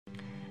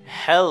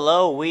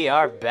Hello, we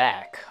are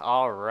back.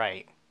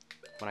 Alright.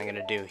 What I'm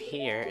gonna do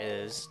here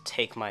is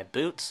take my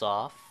boots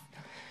off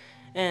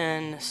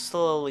and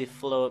slowly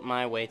float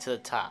my way to the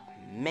top.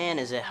 Man,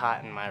 is it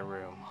hot in my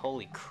room.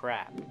 Holy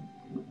crap.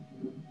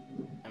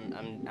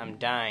 I'm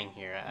dying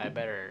here. I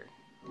better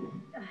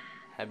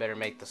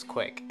make this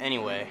quick.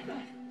 Anyway,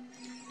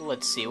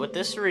 let's see what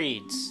this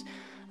reads.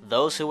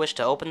 Those who wish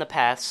to open the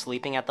path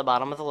sleeping at the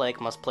bottom of the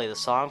lake must play the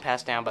song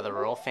passed down by the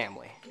royal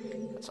family.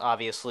 That's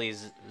obviously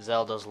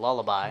Zelda's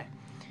lullaby.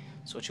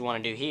 So what you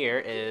want to do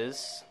here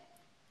is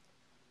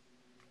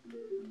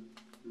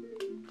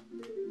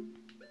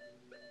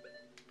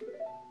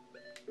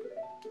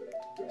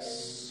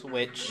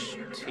switch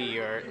to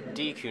your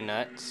DQ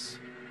nuts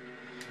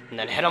and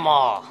then hit them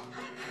all.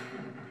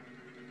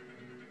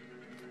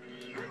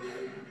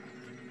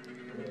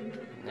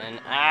 And then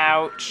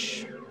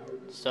ouch.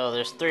 So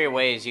there's 3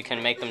 ways you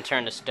can make them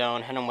turn to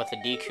stone. Hit them with a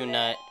DQ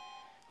nut.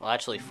 Well,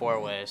 actually 4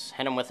 ways.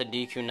 Hit them with a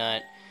DQ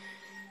nut.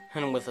 Hit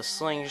them with a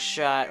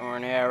slingshot or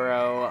an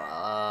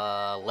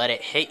arrow. Let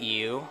it hit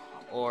you.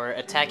 Or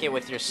attack it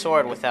with your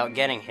sword without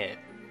getting hit.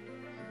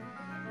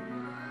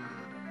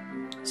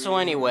 So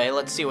anyway,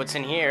 let's see what's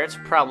in here. It's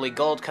probably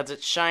gold because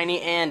it's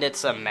shiny and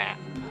it's a map.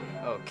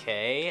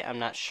 Okay, I'm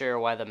not sure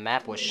why the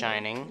map was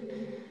shining.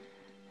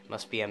 It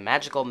must be a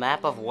magical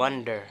map of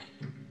wonder.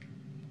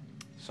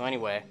 So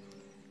anyway,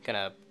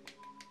 gonna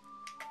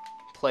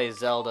play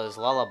Zelda's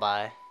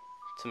lullaby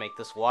to make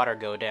this water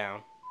go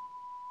down.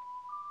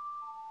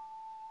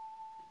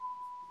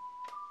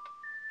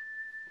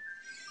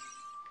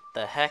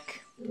 The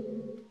heck?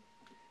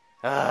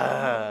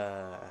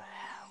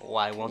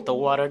 Why won't the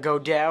water go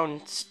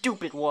down?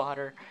 Stupid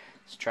water.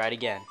 Let's try it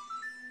again.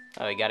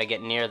 Oh, we gotta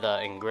get near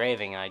the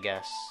engraving, I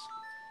guess.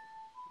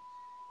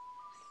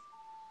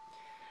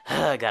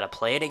 Gotta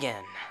play it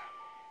again.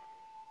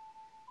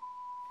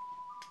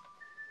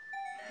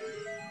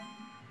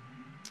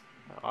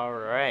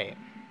 Alright.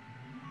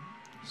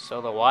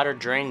 So the water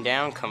drained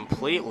down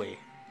completely.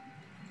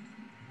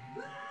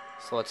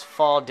 So let's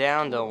fall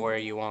down, don't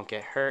worry, you won't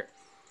get hurt.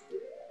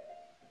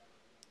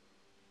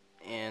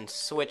 And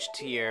switch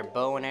to your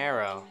bow and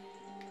arrow.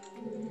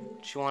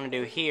 What you want to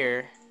do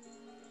here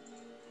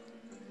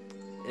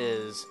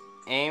is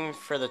aim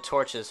for the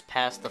torches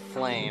past the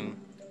flame.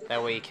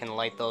 That way you can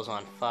light those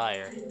on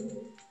fire.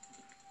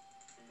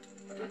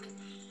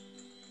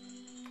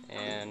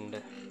 And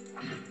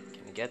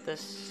can you get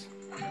this?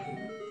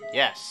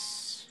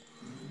 Yes.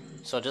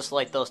 So just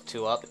light those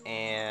 2 up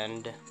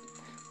and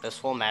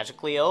this will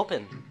magically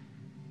open.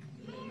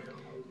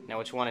 Now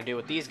what you want to do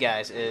with these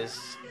guys is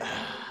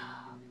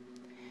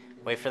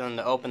wait for them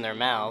to open their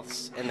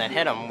mouths and then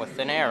hit them with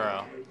an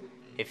arrow.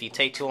 If you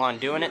take too long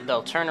doing it,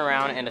 they'll turn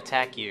around and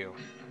attack you.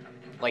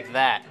 Like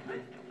that.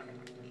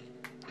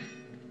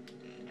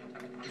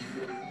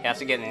 You have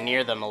to get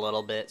near them a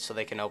little bit so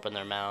they can open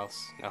their mouths.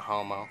 No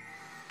homo.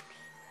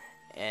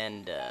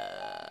 And,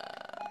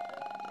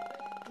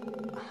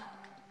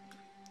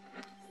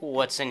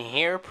 what's in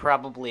here?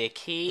 Probably a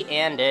key,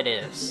 and it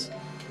is.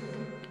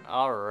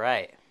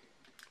 Alright.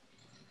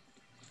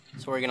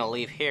 So we're gonna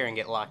leave here and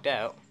get locked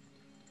out.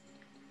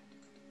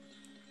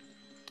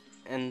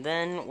 And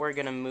then we're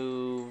gonna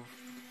move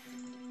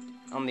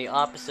on the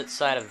opposite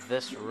side of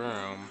this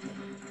room.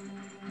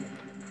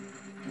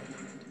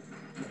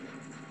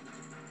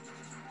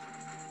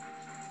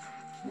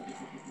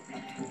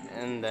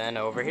 And then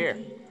over here.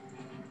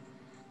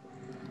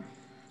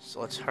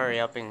 So let's hurry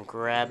up and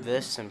grab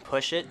this and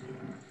push it.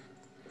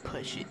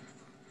 Push it.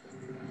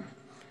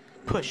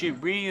 Push it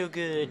real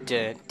good.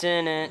 Dun,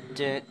 dun, dun,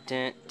 dun,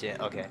 dun,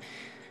 dun. Okay.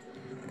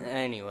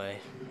 Anyway.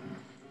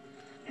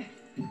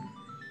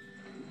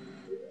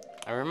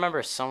 I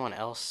remember someone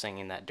else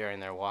singing that during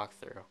their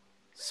walkthrough.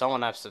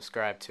 Someone I've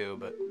subscribed to,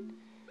 but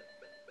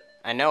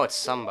I know it's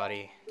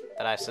somebody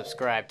that I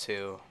subscribed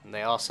to. And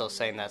they also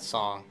sang that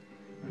song.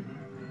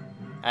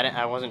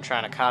 I wasn't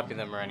trying to copy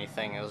them or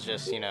anything. It was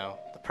just, you know,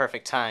 the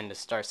perfect time to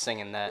start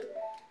singing that.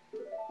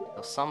 It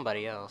was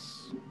somebody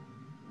else.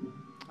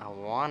 I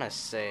want to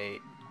say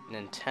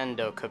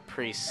Nintendo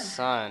Capri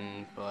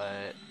Sun,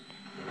 but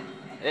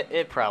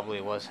it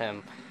probably was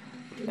him.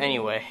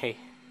 Anyway,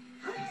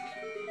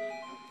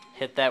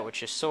 hit that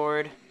with your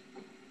sword.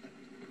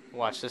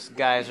 Watch this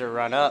geyser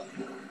run up.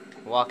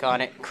 Walk on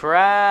it.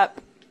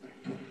 Crap!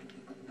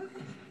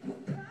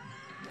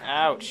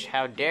 Ouch,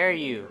 how dare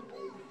you!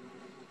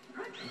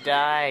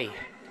 Die.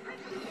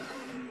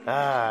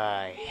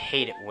 I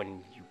hate it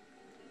when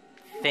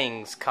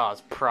things cause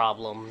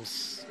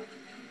problems.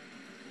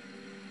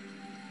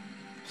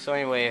 So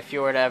anyway, if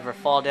you were to ever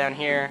fall down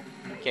here,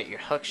 get your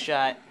hook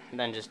shot, and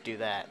then just do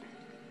that.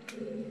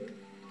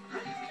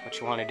 What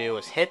you want to do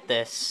is hit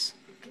this.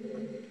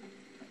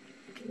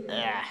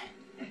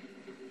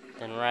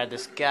 Then ride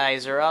this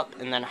geyser up,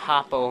 and then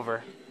hop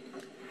over.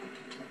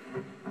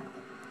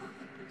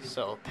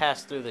 So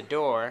pass through the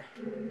door,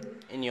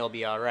 and you'll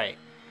be alright.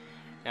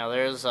 Now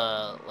there's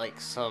like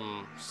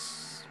some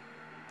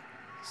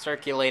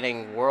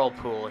circulating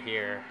whirlpool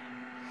here.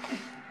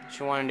 What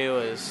you want to do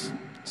is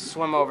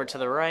swim over to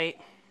the right,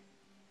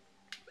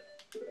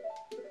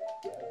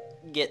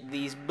 get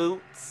these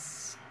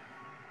boots.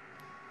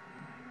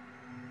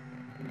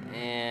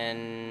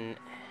 And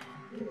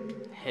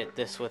hit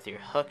this with your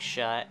hook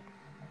shot.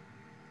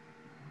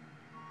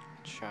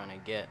 Trying to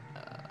get,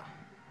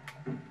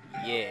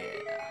 yeah.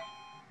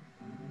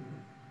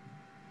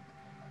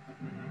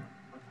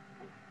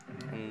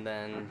 And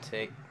then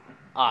take,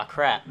 aw,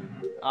 crap.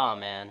 Aw,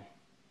 man.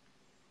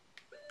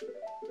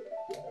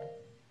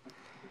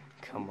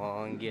 Come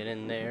on, get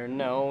in there.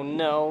 No,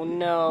 no,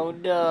 no,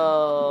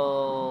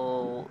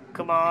 no.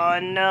 Come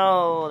on,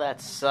 no.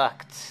 That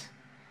sucked.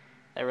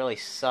 That really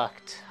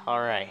sucked.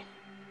 Alright.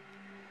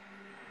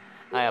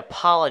 I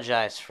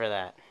apologize for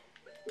that.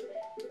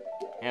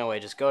 Anyway,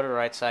 just go to the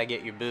right side,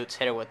 get your boots,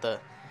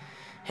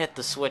 hit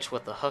the switch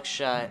with the hook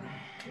shot.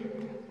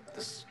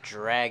 This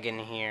dragon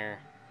here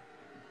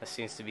that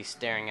seems to be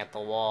staring at the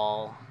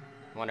wall.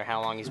 Wonder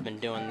how long he's been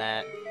doing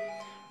that.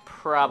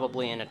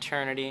 Probably an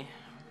eternity.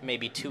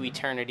 Maybe 2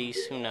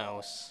 eternities, who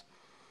knows.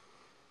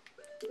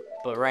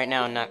 But right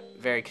now I'm not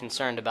very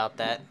concerned about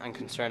that. I'm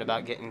concerned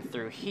about getting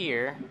through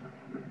here.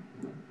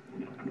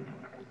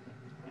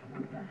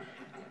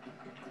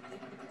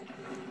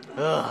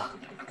 Ugh.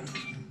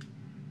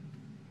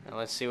 Now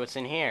let's see what's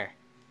in here.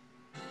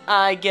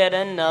 I get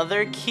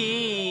another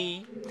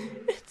key.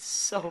 It's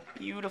so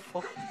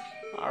beautiful.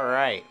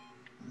 Alright.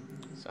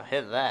 So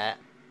hit that.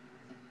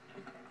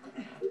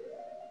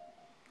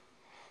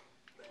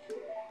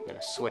 I'm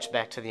gonna switch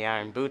back to the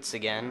iron boots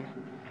again.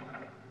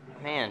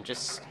 Man,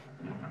 just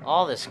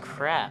all this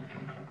crap.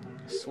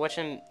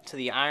 Switching to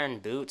the iron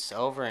boots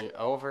over and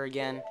over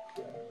again.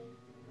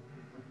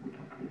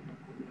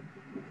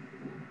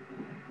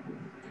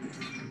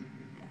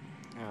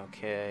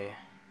 Okay.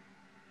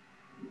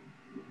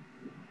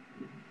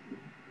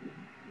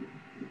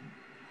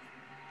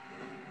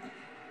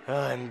 Oh,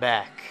 I'm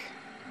back.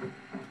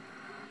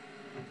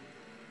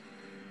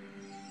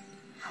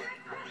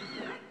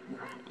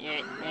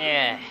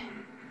 Yeah.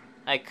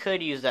 I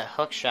could use that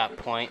hookshot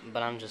point,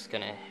 but I'm just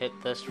gonna hit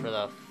this for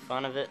the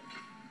fun of it.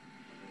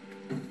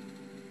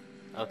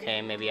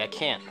 Okay, maybe I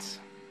can't.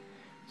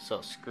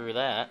 So screw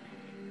that.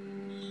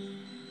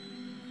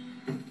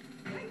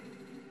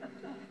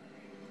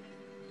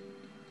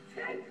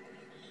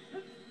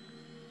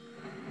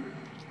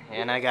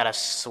 And I gotta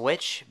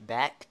switch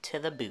back to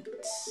the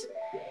boots.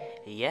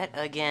 Yet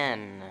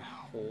again.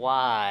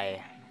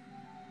 Why?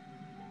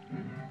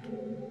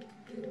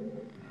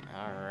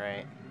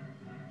 Alright.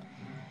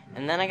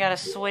 And then I gotta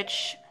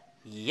switch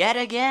yet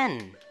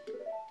again.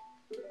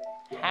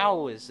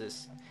 How is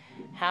this?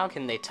 How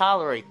can they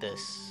tolerate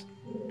this?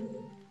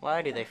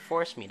 Why do they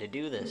force me to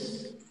do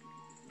this?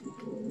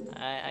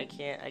 I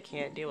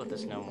can't deal with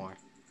this no more.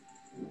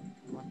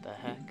 What the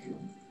heck?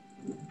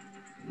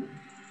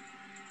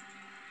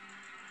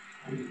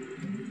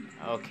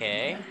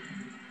 Okay.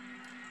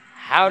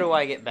 How do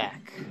I get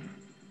back?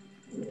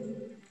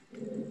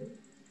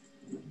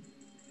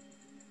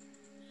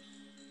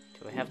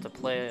 Do we have to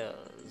play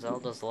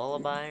Zelda's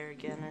Lullaby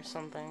again or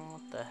something?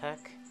 What the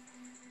heck?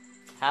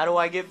 How do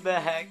I get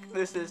back?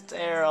 This is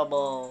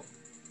terrible.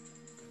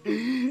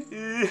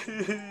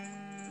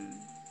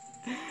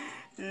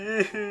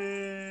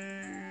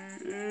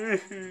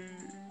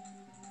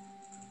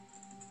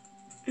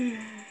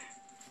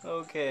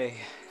 Okay.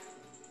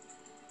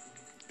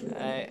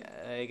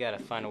 I gotta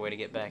find a way to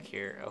get back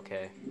here.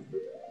 Okay.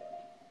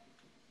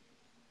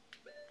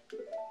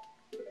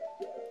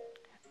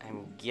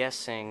 I'm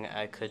guessing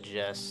I could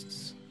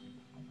just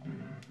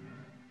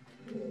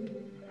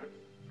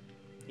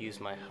use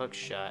my hook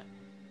shot.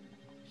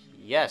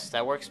 Yes,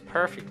 that works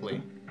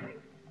perfectly.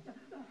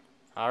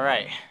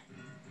 Alright.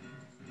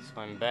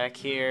 So I'm back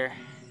here.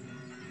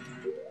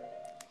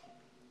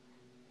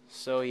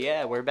 So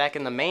yeah, we're back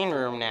in the main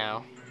room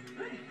now.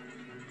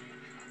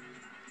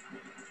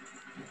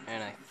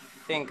 And I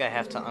think I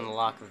have to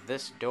unlock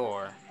this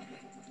door.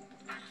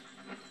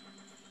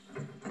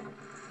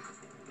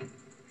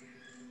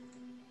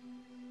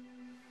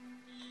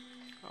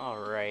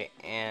 Alright,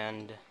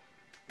 and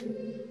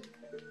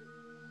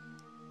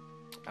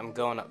I'm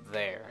going up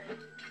there.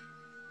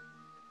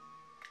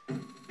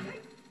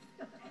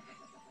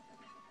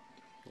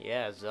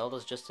 Yeah,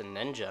 Zelda's just a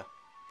ninja.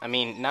 I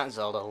mean, not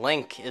Zelda,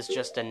 Link is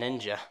just a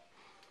ninja.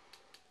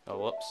 Oh,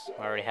 whoops,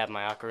 I already have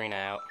my Ocarina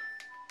out.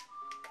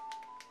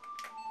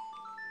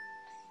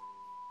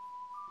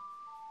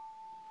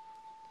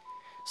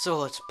 So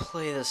let's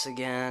play this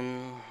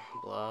again.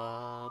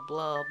 Blah,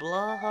 blah,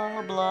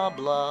 blah, blah,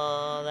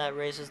 blah. That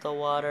raises the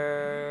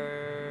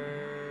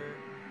water.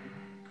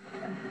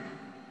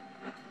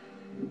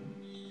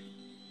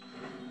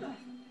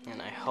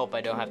 And I hope I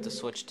don't have to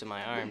switch to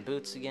my iron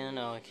boots again.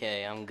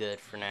 Okay, I'm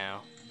good for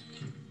now.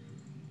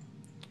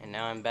 And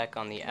now I'm back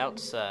on the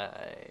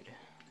outside.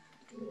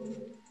 What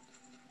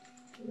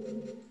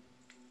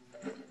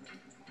I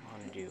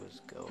want to do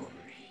is go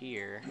over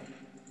here.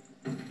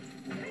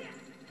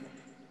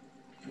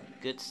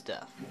 Good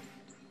stuff.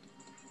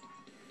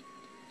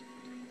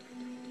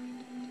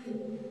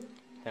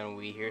 Then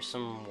we hear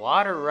some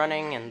water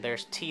running and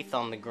there's teeth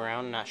on the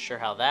ground. Not sure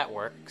how that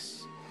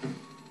works.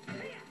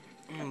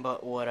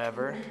 But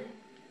whatever.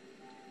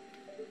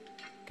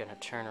 Gonna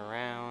turn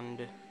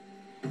around.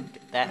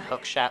 Get that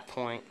hook shot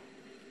point.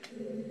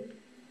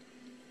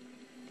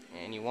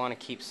 And you want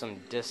to keep some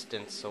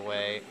distance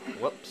away.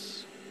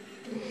 Whoops.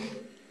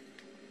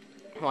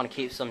 You want to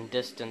keep some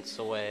distance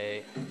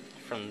away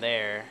from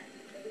there.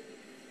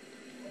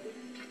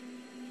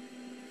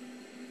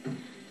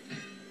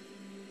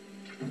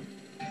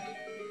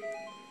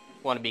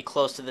 Want to be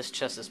close to this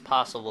chest as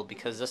possible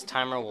because this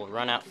timer will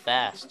run out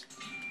fast.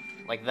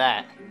 Like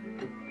that.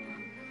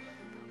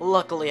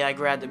 Luckily I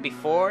grabbed it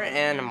before,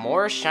 and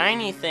more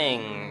shiny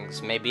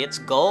things. Maybe it's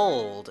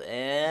gold,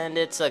 and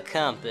it's a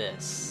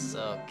compass.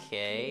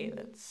 Okay,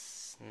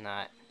 that's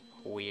not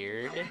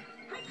weird.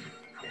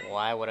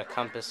 Why would a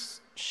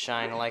compass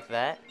shine like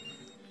that?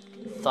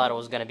 Thought it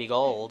was gonna be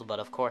gold, but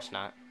of course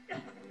not.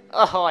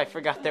 Oh, I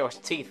forgot there was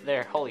teeth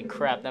there. Holy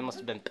crap, that must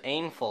have been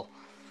painful.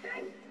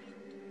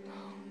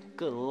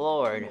 Good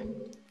lord.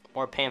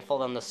 More painful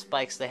than the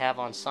spikes they have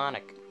on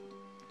Sonic.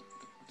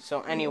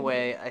 So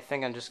anyway, I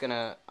think I'm just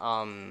gonna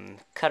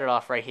cut it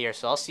off right here.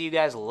 So I'll see you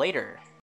guys later.